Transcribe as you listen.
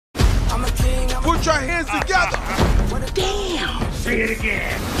I'm a king. Put your hands together. Damn! Say it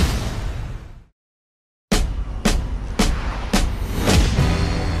again.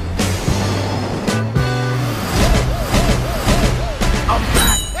 I'm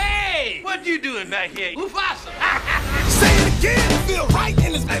back. Hey! What you doing back here? Mufasa! Say it again. Feel right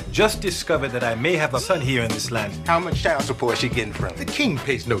in his. I've just discovered that I may have a son here in this land. How much child support is she getting from? The king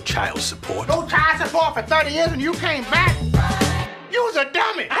pays no child support. No child support for 30 years and you came back? You was a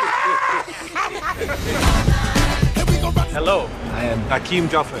dummy. Hello, I am Hakim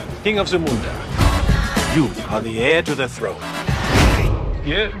Joffer, King of Zamunda. You are the heir to the throne.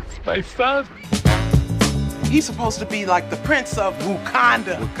 Yes, my son. He's supposed to be like the prince of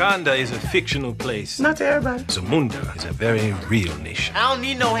Wakanda. Wakanda is a fictional place. Not to everybody. Zamunda is a very real nation. I don't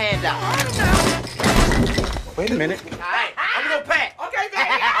need no handout. Wait a minute. All right, I'm gonna pack. Okay,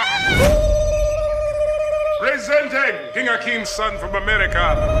 baby. Presenting King Akim's son from America.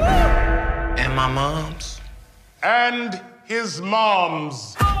 And my mom's. And his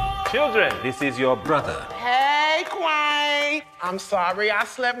mom's. Children, this is your brother. Hey, Quang. I'm sorry I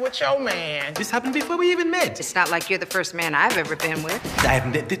slept with your man. This happened before we even met. It's not like you're the first man I've ever been with.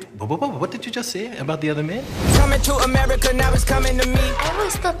 What did you just say about the other men? Coming to America, now it's coming to me. I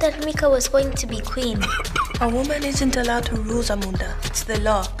always thought that Mika was going to be queen. A woman isn't allowed to rule Zamunda. It's the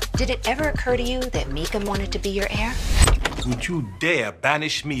law. Did it ever occur to you that Mika wanted to be your heir? Would you dare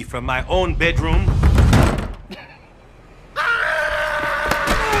banish me from my own bedroom?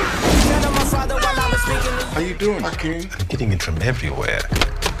 How you doing, Hakim? I'm getting it from everywhere.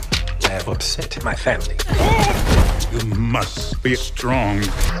 I have upset my family. You must be strong.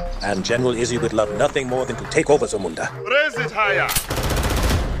 And General Izzy would love nothing more than to take over Zamunda. Raise it higher.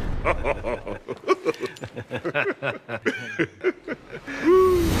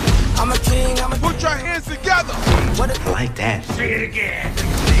 I'm a king, Put your hands together. I like that. Say it again.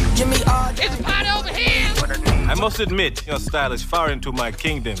 give me all. It's a party over here! I must admit, your style is far into my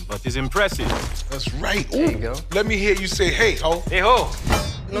kingdom, but it's impressive. That's right. Ooh. There you go. Let me hear you say, hey, ho. Hey ho!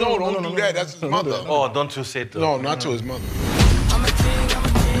 No, don't do that. That's his mother. Oh, don't you say it. No, not to his mother. I'm a king, I'm a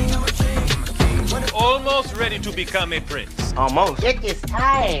king, I'm a king. Almost ready to become a prince. Almost. It is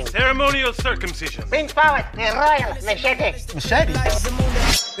time. Ceremonial circumcision. Bring forward the royal machete. Machete.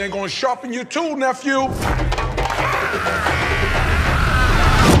 They're gonna sharpen your tool, nephew.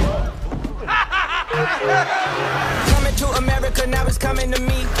 Coming to America, now it's coming to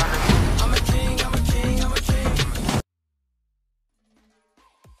me.